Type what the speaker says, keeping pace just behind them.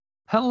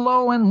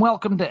Hello and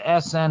welcome to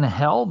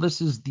SNL.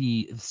 This is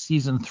the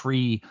season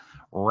 3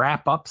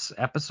 wrap-ups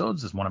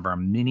episodes. This is one of our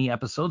mini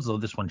episodes, though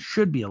this one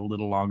should be a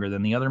little longer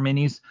than the other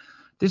minis.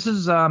 This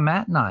is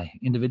Matt and I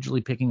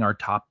individually picking our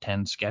top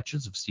 10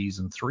 sketches of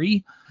season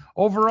 3.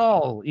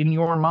 Overall, in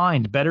your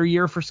mind, better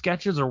year for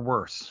sketches or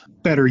worse?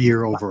 Better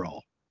year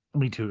overall.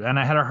 Me too. And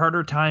I had a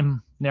harder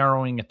time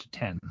narrowing it to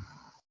 10.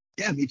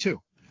 Yeah, me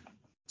too.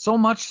 So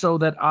much so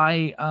that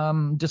I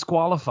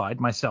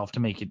disqualified myself to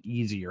make it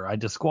easier. I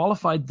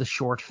disqualified the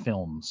short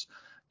films.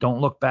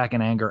 Don't Look Back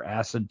in Anger,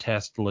 Acid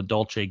Test, La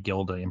Dolce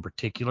Gilda in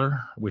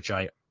particular, which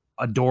I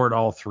adored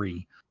all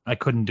three. I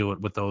couldn't do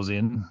it with those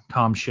in.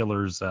 Tom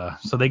Schiller's,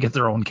 so they get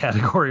their own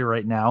category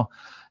right now,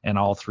 and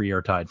all three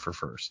are tied for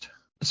first.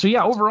 So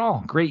yeah,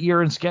 overall, great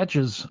year in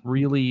sketches.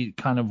 Really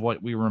kind of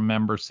what we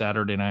remember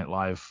Saturday Night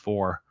Live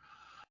for.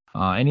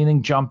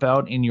 Anything jump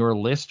out in your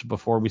list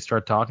before we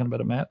start talking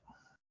about it, Matt?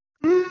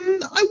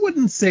 I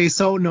wouldn't say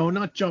so. No,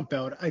 not jump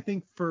out. I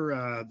think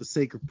for the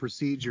sake of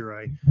procedure,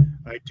 I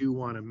do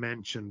want to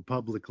mention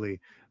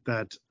publicly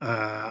that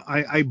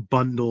I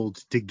bundled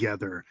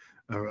together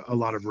a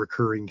lot of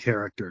recurring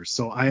characters.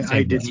 So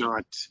I did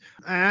not.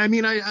 I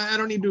mean, I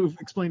don't need to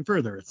explain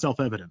further. It's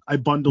self-evident. I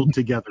bundled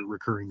together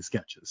recurring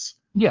sketches.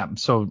 Yeah.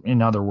 So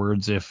in other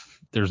words, if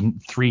there's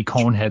 3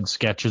 Conehead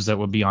sketches that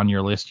would be on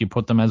your list, you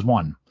put them as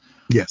one.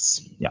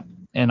 Yes. Yeah.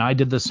 And I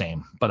did the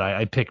same, but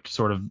I picked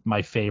sort of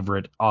my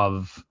favorite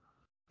of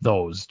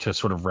those to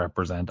sort of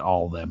represent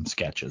all them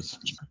sketches.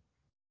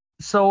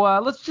 So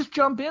let's just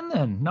jump in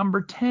then.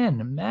 Number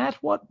 10. Matt,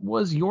 what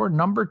was your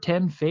number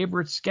 10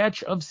 favorite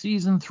sketch of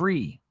season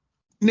 3?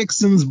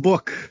 Nixon's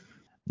book.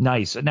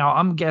 Nice. Now,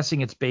 I'm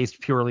guessing it's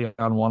based purely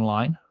on one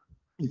line.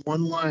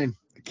 One line.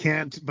 It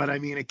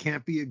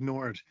can't be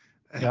ignored.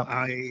 Yep.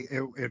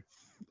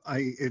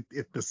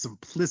 The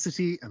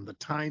simplicity and the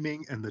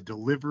timing and the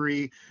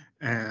delivery,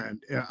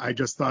 and I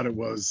just thought it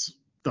was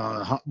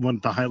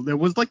it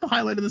was like the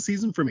highlight of the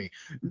season for me.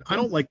 I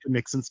don't like the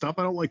Nixon stuff.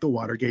 I don't like the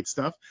Watergate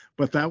stuff,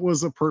 but that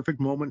was a perfect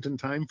moment in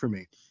time for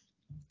me.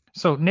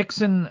 So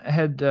Nixon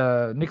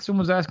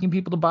was asking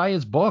people to buy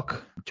his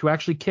book to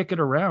actually kick it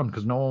around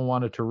because no one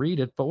wanted to read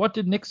it. But what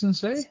did Nixon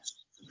say?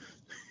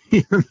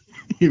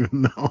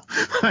 Even though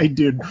I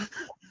did.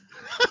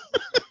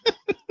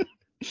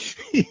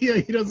 Yeah,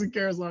 he doesn't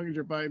care as long as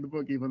you're buying the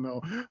book, even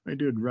though I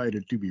did write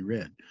it to be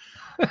read.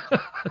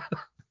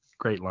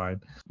 Great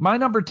line. My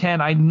number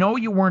 10, I know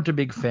you weren't a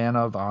big fan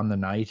of on the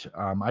night.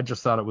 I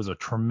just thought it was a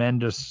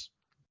tremendous,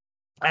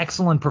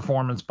 excellent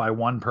performance by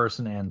one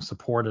person and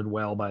supported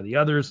well by the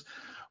others,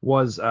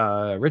 was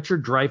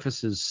Richard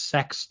Dreyfuss's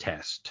sex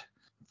test.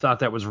 Thought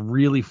that was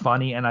really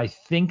funny, and I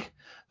think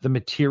the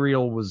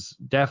material was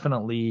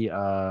definitely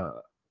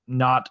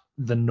not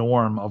the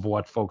norm of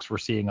what folks were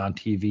seeing on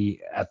TV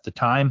at the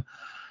time.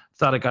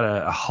 Thought it got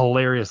a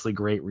hilariously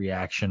great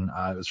reaction.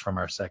 It was from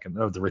our second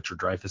of the Richard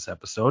Dreyfuss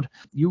episode.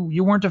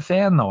 You weren't a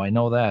fan though, I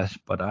know that,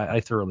 but I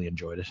thoroughly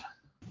enjoyed it.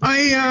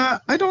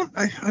 I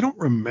don't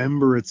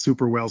remember it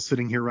super well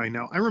sitting here right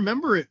now. I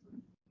remember it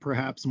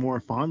perhaps more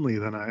fondly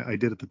than I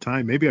did at the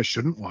time. Maybe I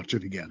shouldn't watch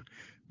it again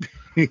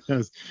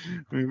because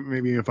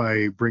maybe if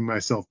I bring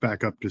myself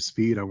back up to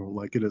speed, I won't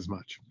like it as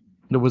much.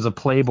 It was a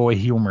Playboy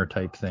humor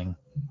type thing.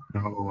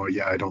 Oh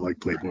yeah, I don't like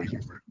Playboy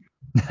humor.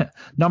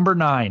 Number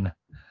 9.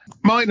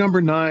 My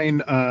number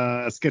 9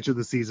 sketch of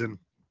the season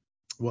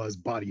was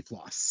Body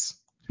Floss.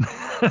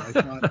 I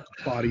thought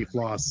Body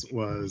Floss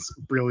was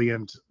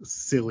brilliant,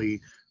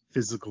 silly,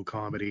 physical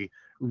comedy,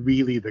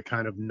 really the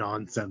kind of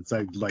nonsense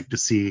I'd like to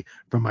see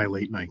from my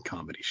late night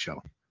comedy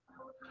show.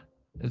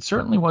 It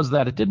certainly was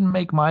that. It didn't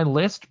make my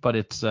list, but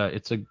it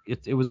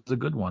was a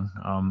good one.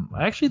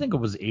 I actually think it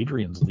was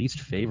Adrian's least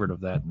favorite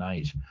of that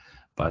night,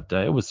 but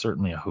it was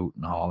certainly a hoot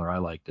and holler. I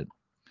liked it.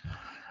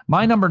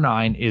 My number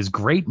 9 is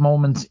Great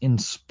Moments in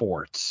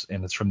Sports,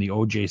 and it's from the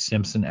O.J.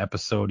 Simpson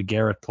episode.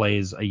 Garrett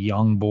plays a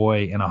young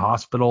boy in a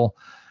hospital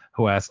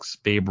who asks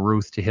Babe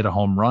Ruth to hit a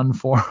home run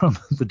for him.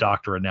 The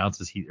doctor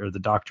the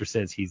doctor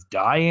says he's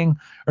dying.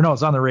 Or no,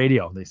 it's on the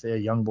radio. They say a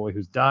young boy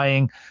who's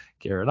dying.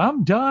 Garrett,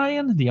 I'm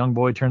dying. The young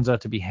boy turns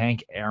out to be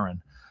Hank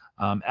Aaron.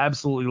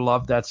 Absolutely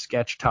loved that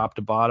sketch top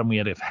to bottom. We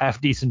had a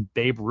half-decent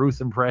Babe Ruth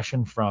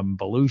impression from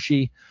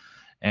Belushi,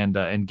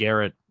 and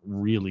Garrett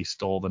really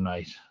stole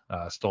the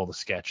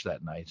sketch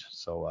that night.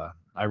 So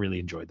I really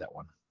enjoyed that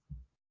one.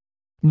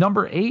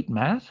 Number 8,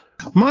 Matt.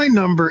 My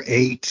number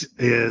 8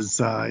 is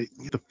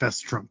the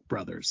Festrunk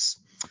brothers.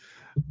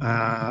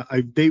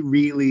 They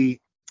really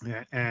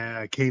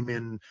came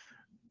in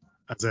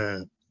as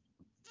a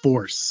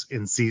force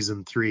in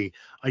season 3.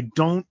 I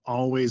don't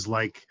always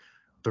like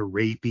the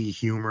rapey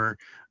humor.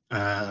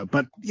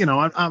 But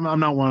I'm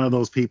not one of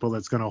those people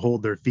that's going to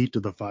hold their feet to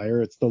the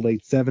fire. It's the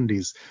late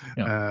 70s.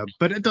 Yeah.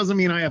 But it doesn't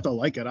mean I have to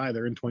like it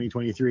either in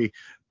 2023.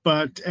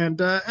 But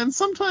and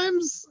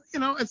sometimes,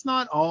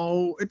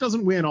 it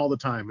doesn't win all the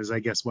time, is I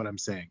guess what I'm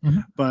saying.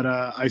 Mm-hmm. But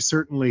I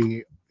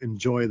certainly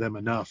enjoy them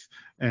enough.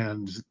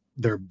 And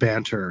their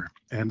banter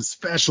and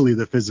especially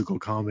the physical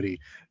comedy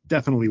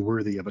definitely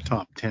worthy of a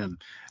top 10.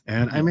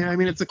 And I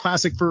mean it's a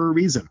classic for a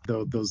reason.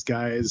 Though those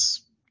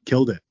guys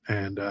killed it.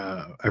 And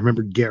I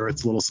remember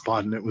Garrett's little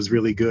spot in it was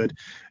really good,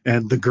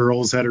 and the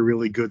girls had a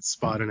really good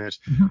spot in it,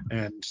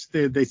 Mhm.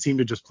 and they seemed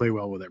to just play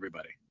well with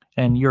everybody.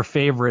 And your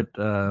favorite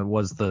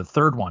was the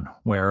third one,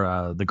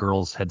 where the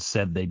girls had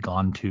said they'd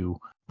gone to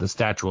the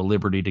Statue of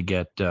Liberty to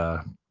get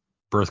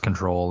birth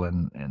control,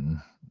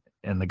 and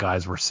the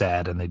guys were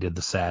sad, and they did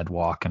the sad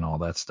walk and all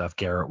that stuff.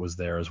 Garrett was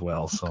there as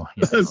well, so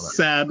yeah. A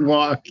sad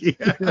walk.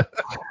 Yeah.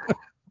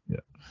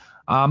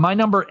 Yeah. My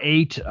number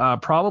 8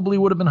 probably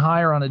would have been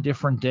higher on a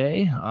different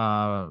day,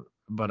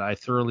 but I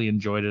thoroughly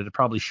enjoyed it. It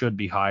probably should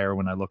be higher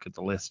when I look at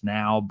the list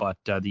now, but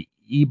the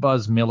E.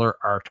 Buzz Miller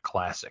Art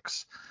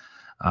Classics.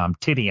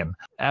 Titian.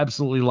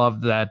 Absolutely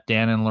loved that.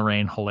 Dan and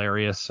Lorraine,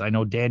 hilarious. I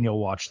know Daniel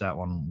watched that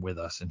one with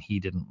us, and he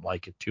didn't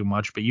like it too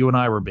much, but you and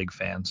I were big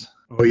fans.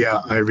 Oh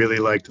yeah, I really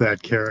liked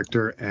that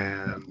character,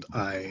 and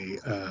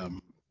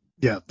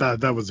yeah,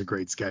 that was a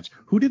great sketch.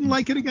 Who didn't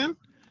like it again?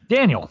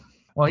 Daniel.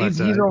 Well, But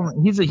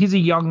he's a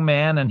young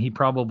man, and he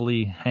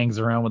probably hangs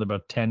around with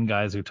about 10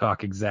 guys who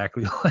talk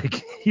exactly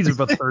like he's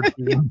about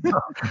 13.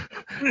 So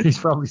he's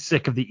probably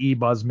sick of the E.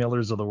 Buzz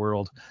Millers of the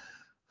world.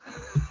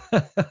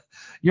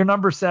 You're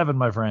number 7,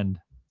 my friend.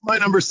 my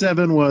number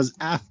 7 was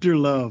After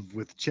Love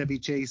with Chevy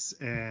Chase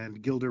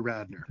and Gilda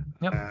Radner.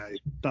 Yep. I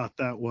thought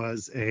that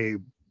was a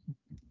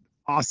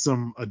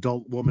awesome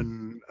adult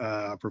woman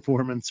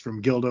performance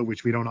from Gilda,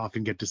 which we don't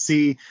often get to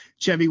see.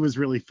 Chevy was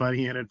really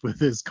funny in it with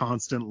his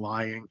constant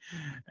lying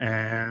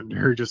and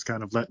her just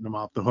kind of letting him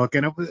off the hook.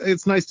 And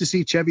it's nice to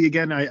see Chevy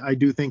again. I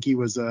do think he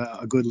was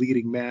a good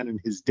leading man in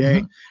his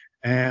day. Mm-hmm.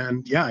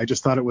 And yeah, I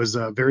just thought it was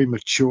a very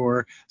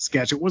mature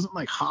sketch. It wasn't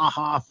like ha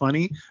ha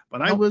funny, but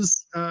Nope. it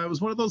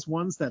was one of those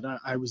ones that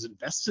I was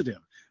invested in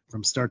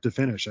from start to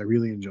finish. I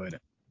really enjoyed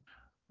it.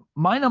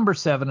 My number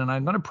 7, and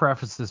I'm going to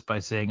preface this by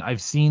saying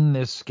I've seen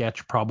this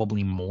sketch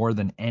probably more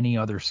than any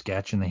other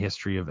sketch in the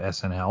history of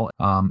SNL,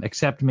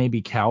 except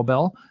maybe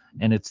Cowbell,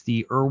 and it's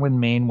the Irwin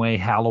Mainway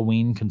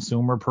Halloween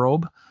Consumer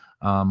Probe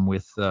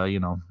with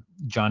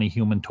Johnny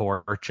Human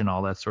Torch and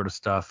all that sort of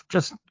stuff.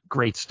 Just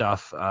great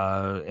stuff,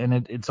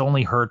 and it's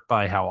only hurt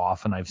by how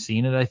often I've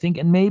seen it, I think,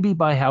 and maybe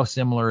by how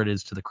similar it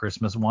is to the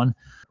Christmas one.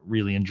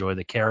 Really enjoy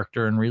the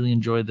character and really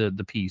enjoy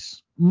the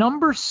piece.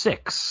 Number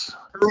 6.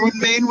 Erwin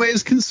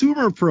Mainway's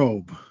Consumer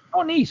Probe.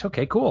 Oh, neat.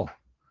 Okay, cool.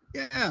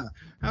 Yeah,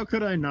 how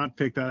could I not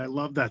pick that? I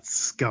love that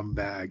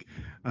scumbag.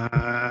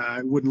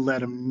 I wouldn't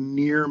let him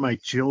near my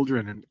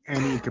children in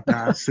any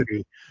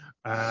capacity.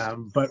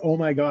 But oh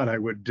my God, I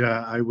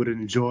would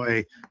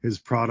enjoy his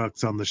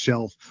products on the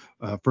shelf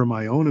for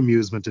my own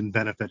amusement and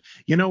benefit.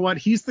 You know what?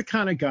 He's the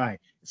kind of guy.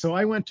 So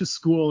I went to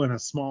school in a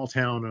small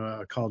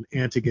town called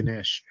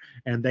Antigonish,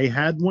 and they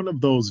had one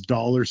of those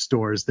dollar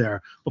stores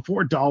there.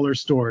 Before dollar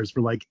stores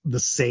were like the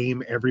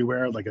same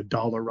everywhere, like a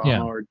Dollarama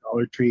Yeah. or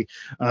Dollar Tree.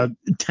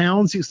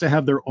 Towns used to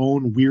have their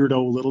own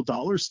weirdo little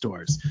dollar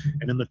stores,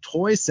 and in the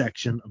toy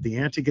section of the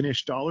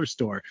Antigonish dollar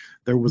store,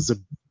 there was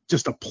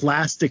just a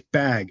plastic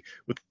bag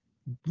with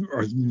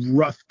a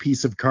rough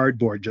piece of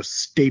cardboard just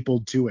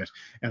stapled to it,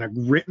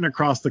 and written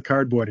across the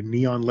cardboard in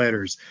neon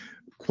letters,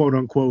 quote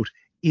unquote,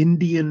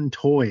 Indian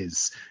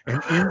toys. And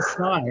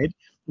inside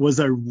was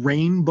a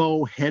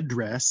rainbow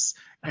headdress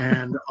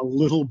and a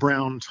little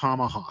brown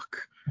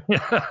tomahawk.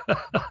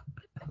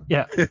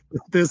 Yeah.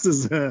 This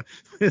is a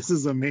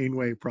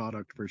Mainway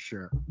product for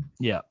sure.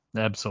 Yeah,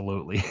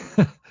 absolutely.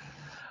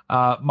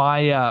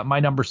 My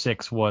number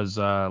 6 was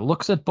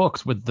Looks at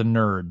Books with the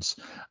Nerds,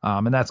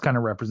 and that's kind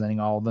of representing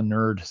all the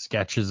nerd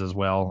sketches as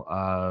well.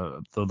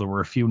 Though there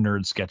were a few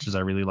nerd sketches I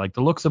really liked.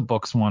 The Looks at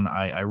Books one,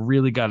 I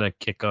really got a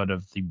kick out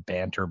of the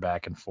banter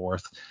back and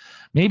forth.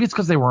 Maybe it's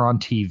because they were on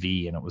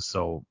TV and it was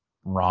so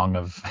wrong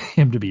of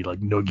him to be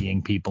like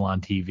noogieing people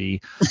on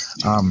TV,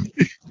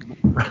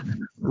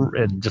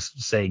 and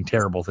just saying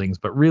terrible things.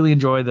 But really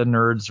enjoy the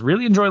nerds.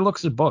 Really enjoy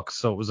Looks at Books.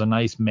 So it was a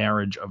nice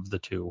marriage of the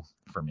two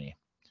for me.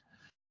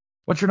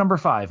 What's your number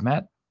 5,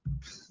 Matt?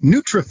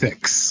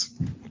 Nutrafix.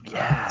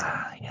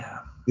 Yeah.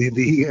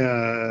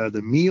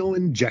 The meal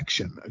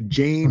injection.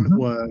 Jane Mm-hmm.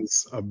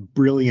 was a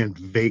brilliant,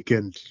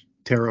 vacant,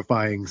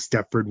 terrifying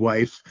Stepford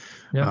wife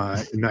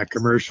in that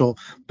commercial.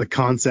 The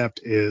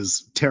concept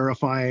is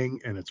terrifying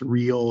and it's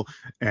real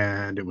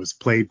and it was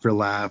played for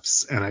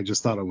laughs. And I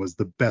just thought it was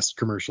the best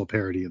commercial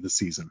parody of the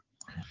season.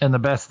 And the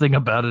best thing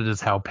about it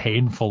is how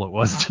painful it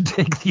was to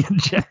take the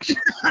injection.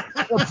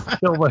 That's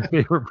still my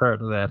favorite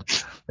part of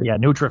that. But yeah,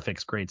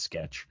 Nutrafix, great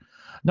sketch.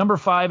 Number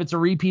 5, it's a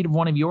repeat of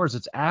one of yours.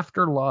 It's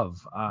After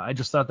Love. I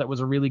just thought that was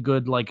a really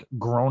good, like,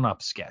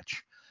 grown-up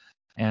sketch.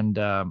 And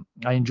I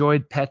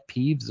enjoyed Pet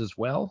Peeves as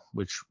well,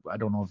 which I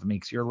don't know if it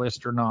makes your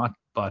list or not,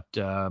 but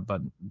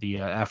the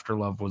After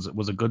Love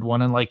was a good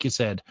one. And like you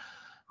said,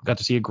 got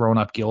to see a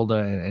grown-up Gilda,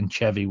 and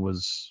Chevy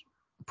was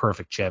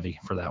perfect Chevy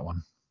for that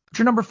one. What's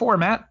your number 4,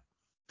 Matt?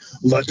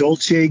 La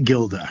Dolce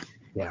Gilda.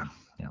 Yeah.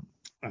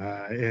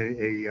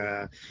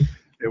 A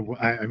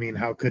I mean,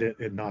 how could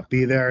it not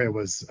be there? It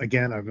was,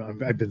 again,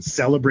 I've been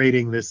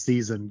celebrating this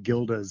season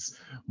Gilda's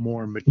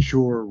more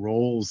mature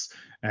roles,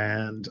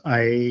 and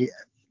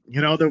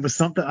there was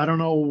something, I don't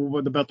know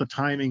what about the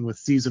timing with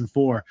season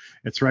 4.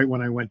 It's right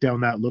when I went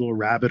down that little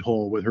rabbit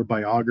hole with her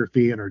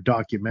biography and her Mhm.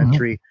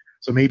 documentary.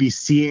 So maybe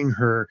seeing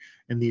her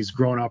in these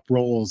grown-up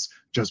roles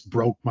just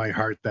broke my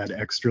heart that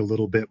extra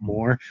little bit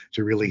more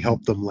to really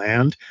help them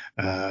land.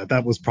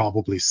 That was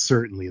probably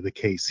certainly the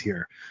case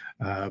here.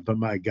 But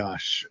my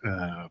gosh,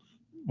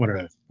 what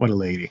a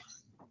lady.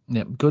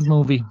 Yeah, good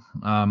movie.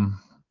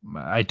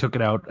 I took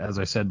it out, as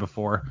I said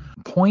before,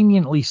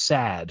 poignantly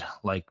sad.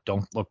 Like,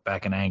 don't look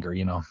back in anger.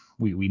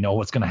 We know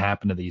what's going to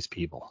happen to these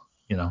people.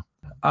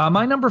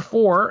 My number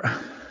 4,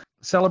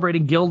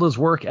 celebrating Gilda's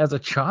work as a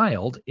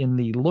child in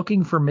the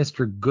Looking for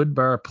Mr.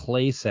 Goodbar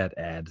playset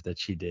ad that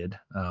she did.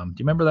 Do you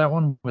remember that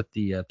one with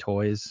the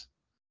toys?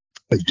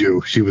 I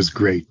do. She was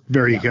great.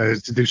 Very. Yeah.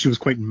 She was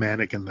quite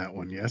manic in that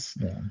one. Yes.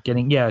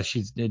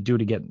 She's due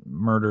to get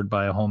murdered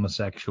by a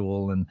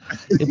homosexual, and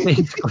it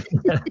basically.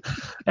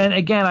 And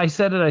again, I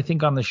said it, I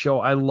think, on the show.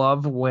 I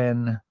love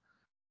when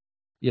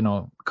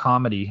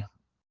comedy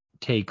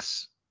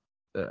takes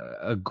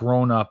a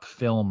grown-up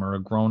film or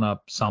a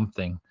grown-up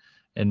something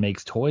and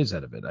makes toys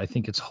out of it. I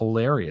think it's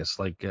hilarious.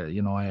 Like,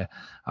 I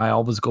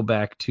always go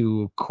back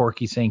to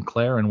Corky St.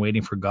 Clair and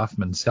Waiting for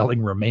Guffman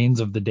selling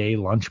remains of the day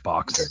lunch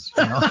boxes.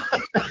 I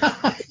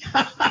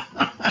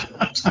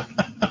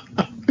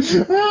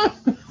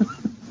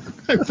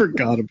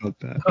forgot about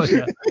that. Oh,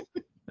 yeah.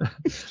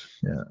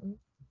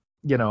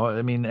 Yeah.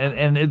 I mean,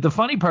 and the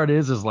funny part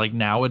is like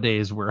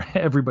nowadays where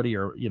everybody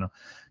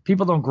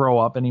people don't grow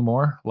up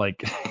anymore.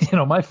 Like,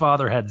 my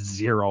father had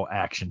 0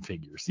 action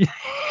figures.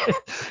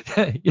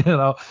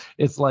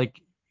 It's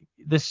like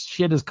this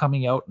shit is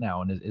coming out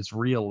now and it's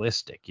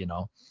realistic.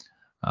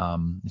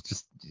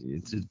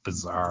 It's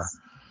bizarre.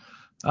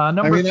 I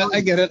Number mean, 3.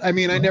 I get it. I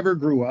mean, I never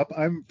grew up.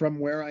 I'm from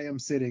where I am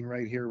sitting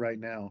right here, right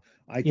now.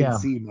 I can Yeah,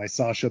 see my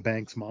Sasha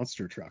Banks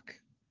monster truck.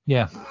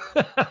 yeah.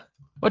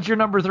 What's your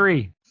number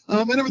 3?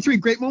 My number 3,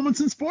 great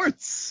moments in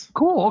sports.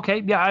 Cool.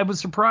 Okay. Yeah, I was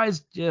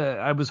surprised.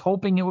 I was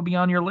hoping it would be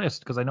on your list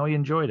because I know you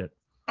enjoyed it.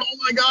 Oh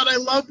my God, I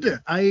loved it.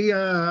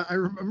 I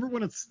remember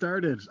when it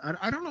started.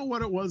 I don't know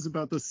what it was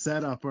about the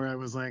setup where I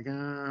was like,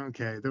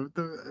 okay.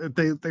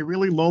 They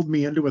really lulled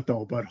me into it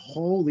though. But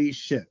holy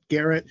shit,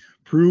 Garrett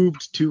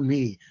proved to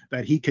me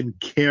that he can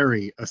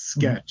carry a Mhm.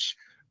 sketch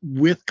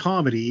with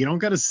comedy. You don't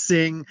got to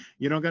sing.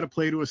 You don't got to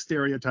play to a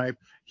stereotype.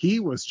 He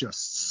was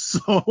just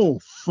so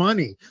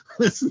funny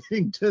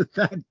listening to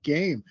that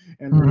game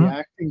and Mhm.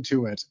 reacting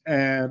to it.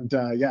 And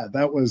yeah,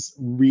 that was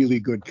really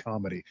good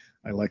comedy.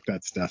 I like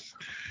that stuff.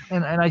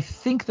 And I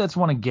think that's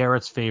one of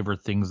Garrett's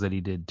favorite things that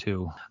he did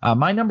too.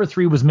 My number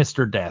 3 was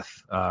Mr.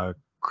 Death.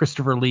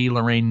 Christopher Lee,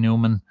 Lorraine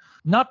Newman.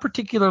 Not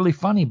particularly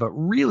funny, but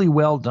really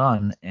well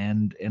done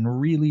and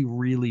really,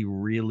 really,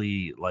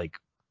 really like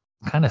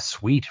kind of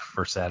sweet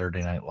for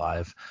Saturday Night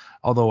Live.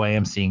 Although I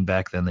am seeing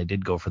back then they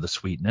did go for the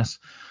sweetness.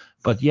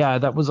 But yeah,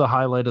 that was a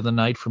highlight of the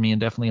night for me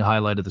and definitely a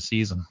highlight of the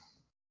season.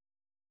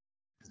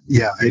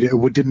 Yeah,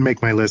 it didn't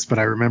make my list, but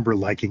I remember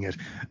liking it,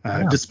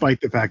 Yeah. despite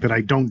the fact that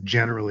I don't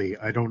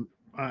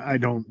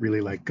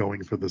really like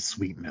going for the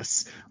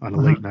sweetness on a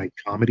late Mhm. night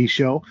comedy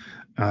show.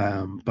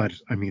 But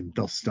I mean,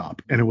 they'll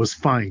stop, and it was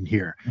fine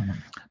here. Mhm.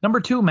 Number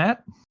 2,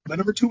 Matt. My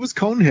number 2 was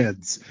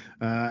Coneheads.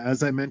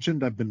 As I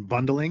mentioned, I've been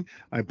bundling.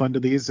 I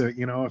bundle these. If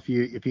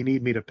you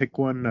need me to pick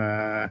one,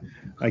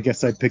 I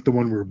guess I'd pick the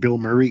one where Bill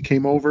Murray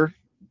came over.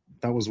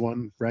 That was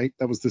one, right?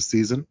 That was this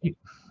season.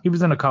 He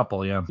was in a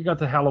couple, yeah. He got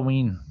the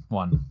Halloween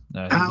one. He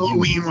was.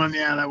 Halloween one,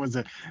 yeah, that was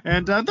it.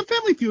 And the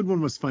Family Feud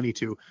one was funny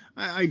too.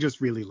 I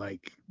just really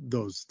like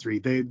those three.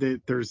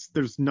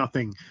 There's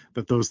nothing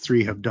that those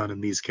three have done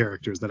in these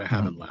characters that I Mhm.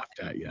 haven't laughed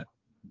at yet.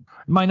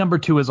 My number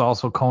 2 is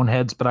also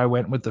Coneheads, but I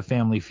went with the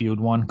Family Feud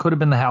one. Could have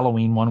been the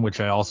Halloween one, which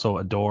I also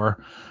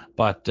adore,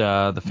 but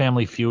the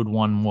Family Feud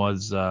one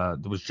was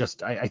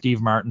just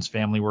Steve Martin's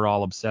family were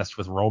all obsessed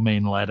with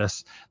romaine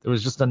lettuce. There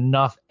was just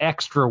enough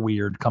extra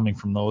weird coming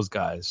from those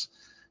guys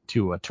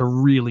to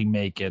really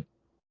make it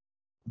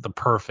the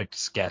perfect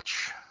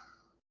sketch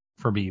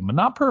for me, but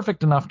not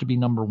perfect enough to be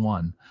number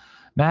 1.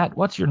 Matt,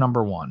 what's your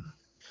number 1?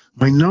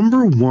 My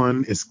number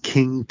 1 is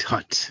King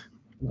Tut.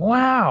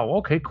 Wow.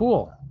 Okay.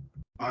 Cool.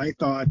 I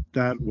thought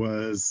that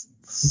was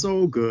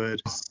so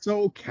good,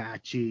 so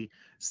catchy.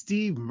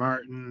 Steve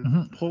Martin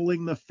Hmm.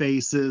 pulling the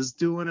faces,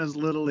 doing his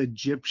little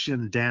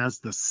Egyptian dance.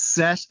 The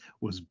set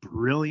was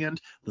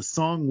brilliant. The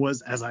song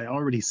was, as I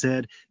already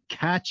said,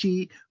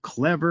 catchy,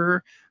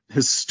 clever,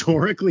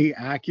 historically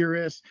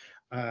accurate.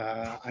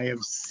 I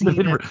have seen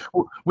Within it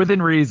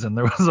within reason,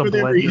 there was a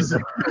within blend of.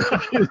 reason.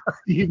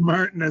 Steve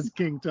Martin as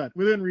King Tut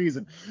within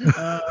reason.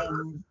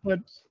 But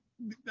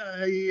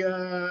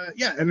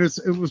yeah, and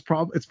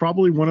it's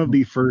probably one of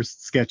the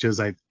first sketches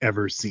I've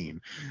ever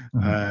seen.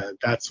 Mhm.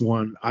 That's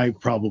one I've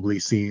probably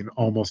seen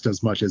almost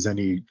as much as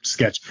any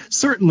sketch,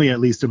 certainly at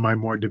least in my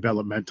more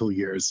developmental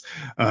years.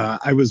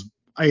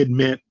 I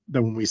admit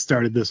that when we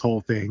started this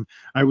whole thing,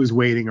 I was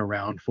waiting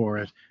around for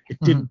it. It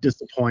Mhm. didn't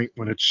disappoint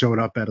when it showed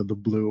up out of the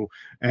blue,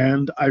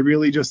 and I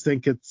really just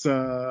think it's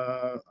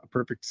a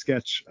perfect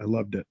sketch. I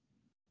loved it.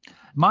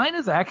 Mine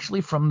is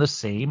actually from the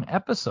same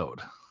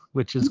episode,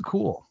 which is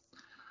cool.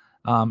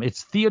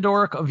 It's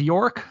Theodoric of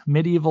York,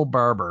 Medieval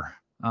Barber.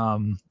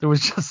 There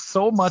was just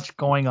so much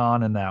going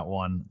on in that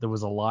one. There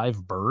was a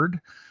live bird.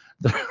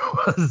 There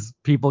was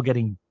people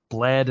getting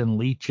bled and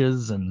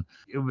leeches, and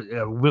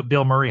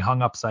Bill Murray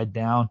hung upside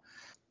down.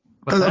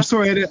 What's I'm that?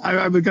 sorry,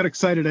 I got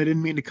excited. I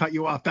didn't mean to cut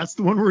you off. That's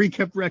the one where he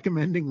kept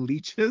recommending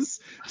leeches.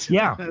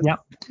 Yeah, yeah.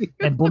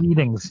 And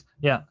bleedings.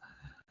 Yeah.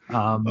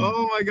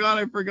 Oh my God,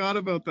 I forgot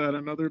about that.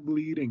 Another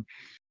bleeding.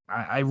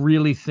 I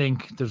really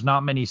think there's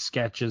not many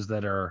sketches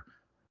that are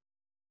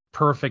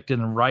perfect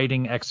in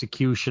writing,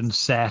 execution,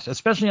 set,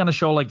 especially on a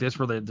show like this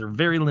where they're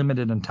very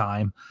limited in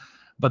time.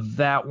 But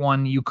that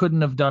one, you couldn't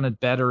have done it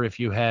better if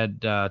you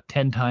had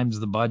 10 times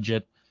the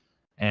budget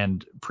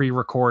and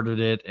pre-recorded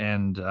it.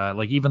 And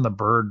like even the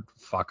bird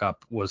fuck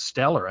up was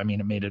stellar. I mean,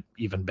 it made it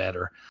even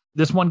better.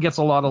 This one gets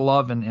a lot of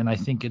love, and I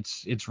think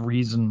it's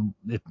reason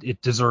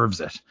it deserves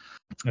it.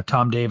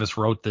 Tom Davis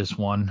wrote this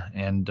one,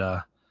 and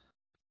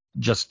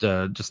just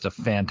a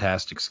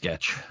fantastic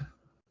sketch.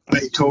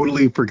 I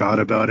totally forgot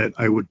about it.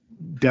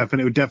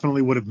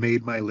 Definitely would have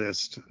made my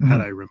list had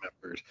Mhm. I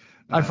remembered.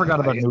 I forgot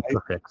about I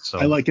Nutrafix,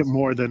 I so like it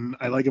more than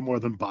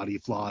Body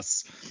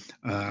Floss,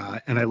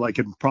 and I like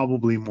it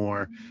probably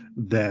more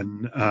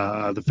than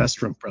the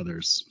Festrunk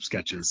Brothers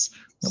sketches.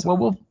 well,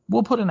 So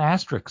we'll put an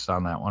asterisk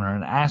on that one, or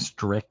an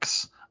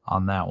asterisk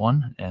on that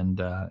one,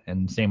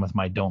 and same with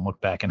my Don't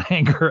Look Back in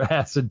Anger the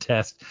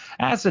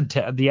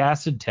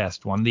acid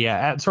test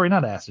one, sorry,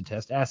 not acid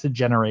test, Acid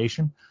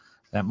Generation,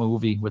 that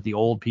movie with the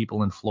old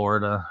people in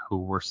Florida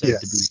who were said to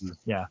yes, be,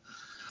 yeah.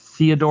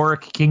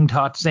 Theodoric, King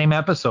Tut, same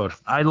episode.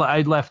 I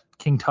left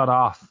King Tut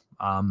off,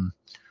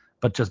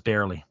 but just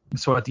barely.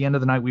 So at the end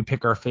of the night, we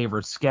pick our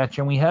favorite sketch,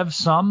 and we have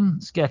some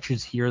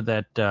sketches here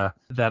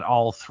that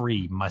all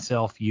three,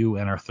 myself, you,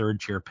 and our third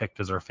chair,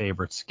 picked as our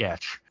favorite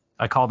sketch.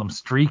 I call them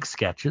streak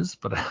sketches,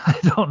 but I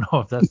don't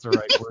know if that's the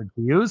right word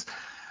to use.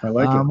 I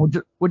like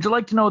it. Would you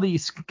like to know the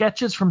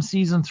sketches from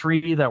season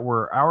 3 that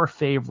were our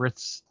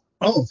favorites?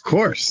 Oh, of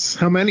course.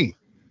 How many?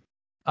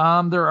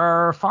 There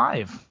are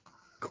 5.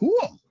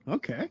 Cool.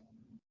 Okay.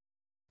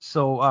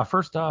 So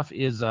first off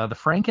is the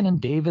Franken and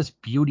Davis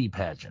beauty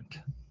pageant.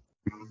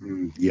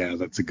 Yeah,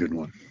 that's a good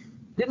one.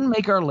 Didn't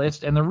make our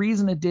list, and the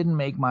reason it didn't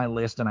make my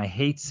list, and I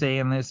hate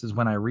saying this, is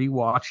when I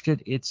rewatched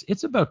it,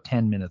 it's about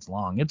 10 minutes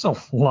long. It's a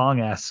long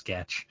ass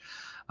sketch.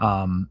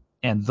 And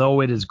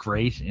though it is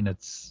great in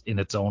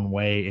its own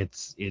way,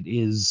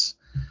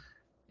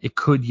 it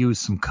could use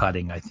some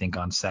cutting, I think,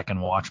 on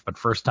second watch, but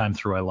first time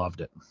through, I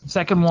loved it.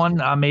 Second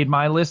one made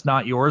my list,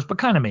 not yours, but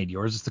kind of made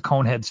yours. It's the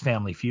Coneheads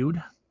Family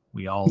Feud.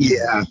 We all.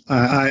 Yeah,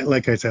 I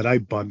like I said, I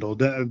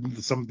bundled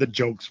some of the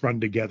jokes run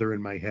together in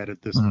my head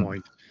at this Mhm.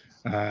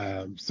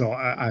 point. So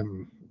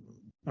I'm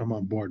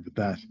on board with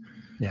that.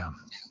 Yeah.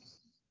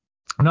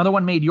 Another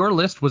one made your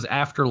list was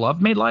After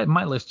Love. Made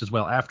my list as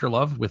well. After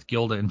Love with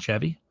Gilda and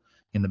Chevy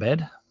in the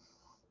bed.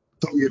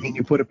 So I mean,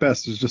 you put it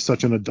best. It's just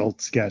such an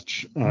adult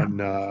sketch Yeah.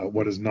 on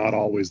what is not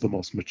always the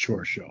most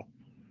mature show.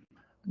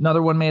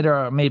 Another one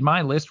made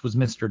my list was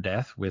Mr.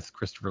 Death with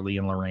Christopher Lee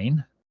and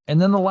Lorraine. And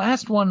then the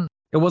last one,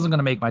 it wasn't going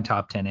to make my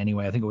top 10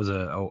 anyway. I think it was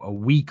a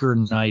weaker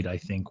night, I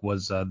think,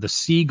 was The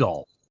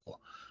Seagull,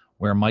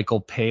 where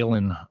Michael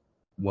Palin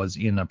was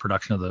in a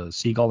production of The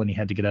Seagull and he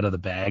had to get out of the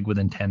bag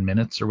within 10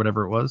 minutes or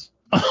whatever it was.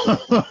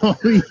 Oh,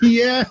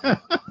 yeah,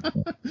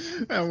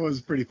 that was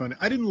pretty funny.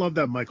 I didn't love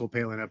that Michael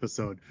Palin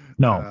episode,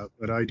 No.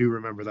 but I do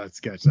remember that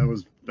sketch. That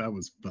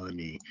was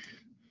funny.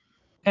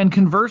 And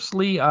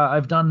conversely,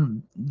 I've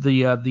done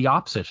the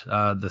opposite.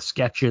 The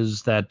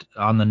sketches that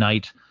on the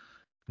night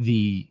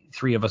the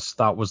three of us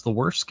thought was the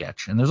worst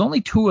sketch, and there's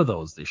only 2 of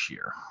those this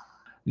year.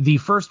 The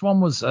first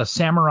one was a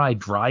Samurai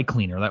Dry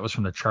Cleaner. That was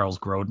from the Charles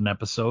Grodin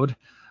episode.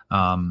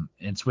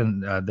 It's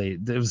when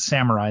it was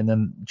Samurai, and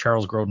then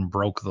Charles Grodin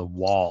broke the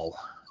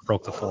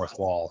 4th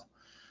wall.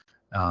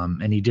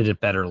 And he did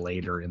it better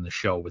later in the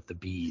show with the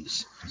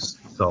bees.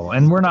 So,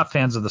 and we're not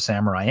fans of the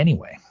Samurai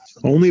anyway.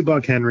 Only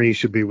Buck Henry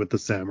should be with the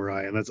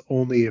Samurai, and that's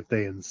only if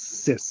they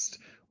insist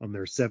on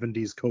their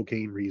 70s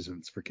cocaine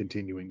reasons for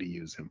continuing to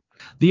use him.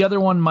 The other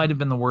one might have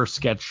been the worst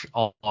sketch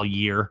all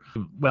year.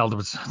 Well, there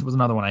was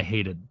another one I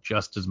hated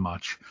just as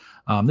much.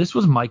 This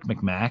was Mike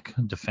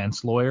McMack,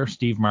 defense lawyer,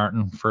 Steve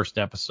Martin, first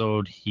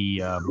episode.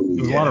 There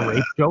was a lot of Yeah,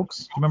 rape jokes.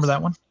 Do you remember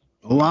that one?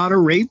 a lot of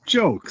rape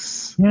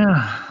jokes.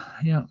 Yeah,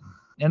 yeah.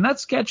 And that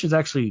sketch is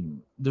actually,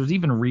 there's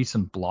even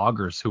recent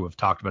bloggers who have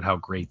talked about how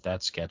great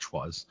that sketch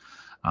was.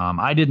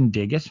 I didn't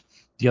dig it.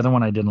 The other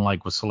one I didn't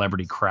like was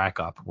Celebrity Crack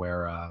Up,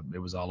 where it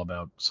was all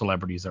about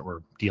celebrities that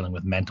were dealing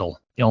with mental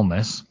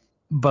illness.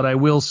 But I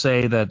will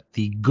say that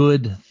the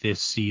good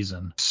this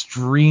season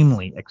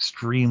extremely,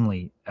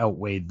 extremely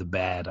outweighed the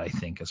bad, I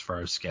think, as far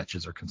as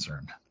sketches are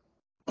concerned.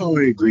 Oh,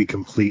 I agree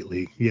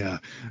completely. Yeah,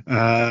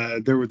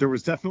 there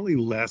was definitely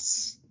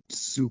less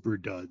super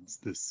duds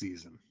this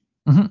season.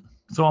 Mm-hmm.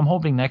 So I'm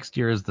hoping next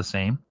year is the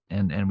same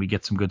and we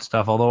get some good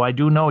stuff. Although I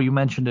do know you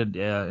mentioned it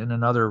in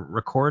another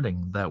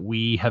recording that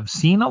we have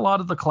seen a lot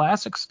of the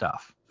classic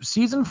stuff.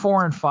 Season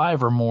 4 and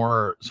 5 are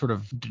more sort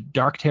of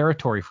dark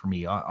territory for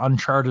me,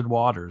 uncharted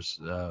waters,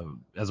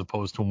 as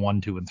opposed to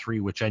 1, 2, and 3,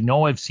 which I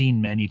know I've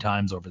seen many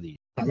times over the years.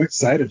 I'm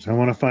excited. I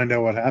want to find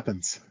out what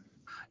happens.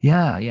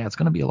 Yeah, it's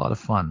going to be a lot of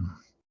fun.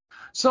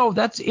 So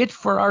that's it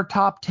for our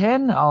top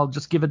 10. I'll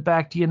just give it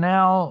back to you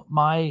now.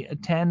 My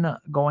 10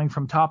 going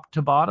from top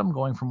to bottom,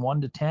 going from 1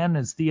 to 10,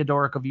 is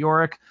Theodoric of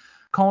York,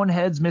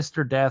 Coneheads,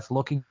 Mr. Death,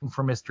 Looking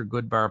for Mr.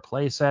 Goodbar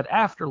Playset,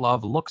 After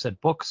Love, Looks at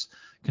Books,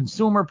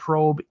 Consumer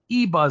Probe,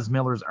 E-Buzz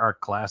Miller's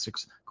Art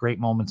Classics, Great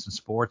Moments in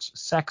Sports,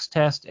 Sex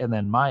Test, and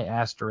then my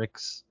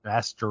asterisk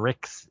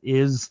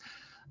is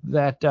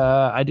that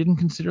I didn't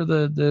consider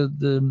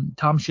the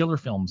Tom Schiller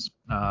films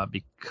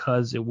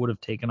because it would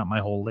have taken up my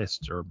whole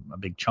list or a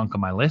big chunk of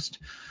my list.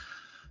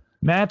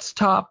 Matt's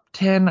top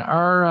 10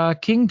 are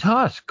King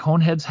Tut,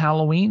 Coneheads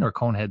Halloween, or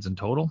Coneheads in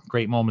total,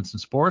 Great Moments in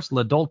Sports,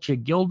 La Dolce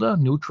Gilda,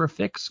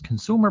 Nutrafix,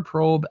 Consumer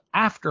Probe,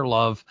 After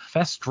Love,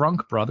 Fest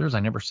Drunk Brothers,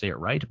 I never say it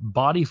right,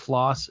 Body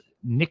Floss,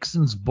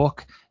 Nixon's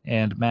Book,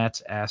 and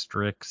Matt's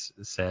asterisk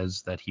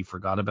says that he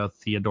forgot about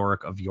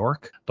Theodoric of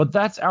York. But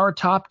that's our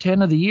top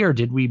 10 of the year.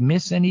 Did we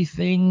miss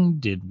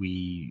anything?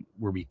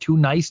 Were we too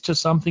nice to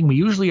something? We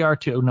usually are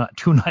not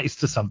too nice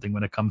to something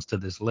when it comes to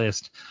this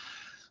list.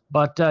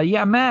 But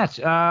yeah, Matt,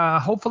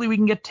 hopefully we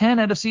can get 10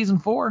 out of season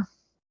 4.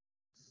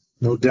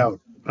 No doubt.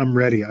 I'm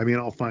ready. I mean,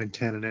 I'll find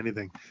 10 in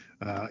anything.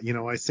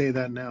 I say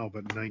that now, but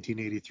in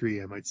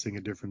 1983, I might sing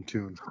a different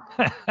tune.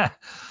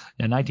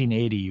 In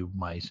 1980, you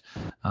might,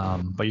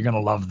 but you're going to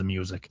love the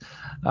music.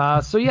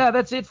 So yeah,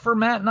 that's it for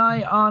Matt and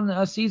I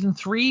on season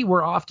 3.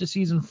 We're off to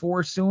season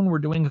 4 soon. We're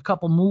doing a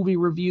couple movie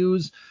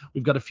reviews.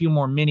 We've got a few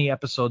more mini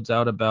episodes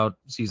out about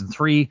season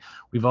 3.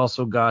 We've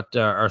also got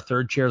our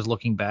third chairs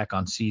looking back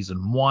on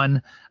season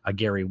 1, a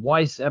Gary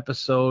Weiss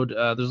episode.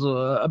 There's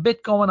a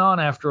bit going on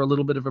after a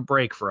little bit of a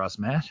break for us,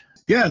 Matt.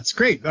 Yeah, it's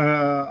great.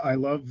 I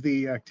love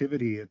the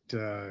activity.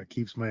 It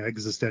keeps my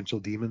existential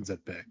demons at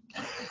bay.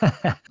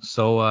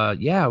 So,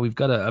 yeah, we've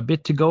got a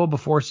bit to go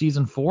before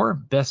season 4.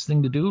 Best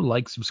thing to do,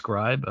 like,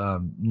 subscribe,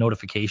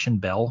 notification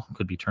bell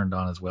could be turned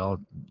on as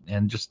well.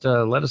 And just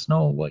let us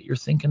know what you're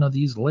thinking of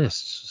these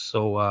lists.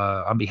 So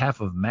on behalf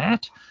of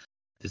Matt,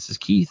 this is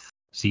Keith.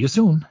 See you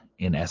soon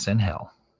in SNL.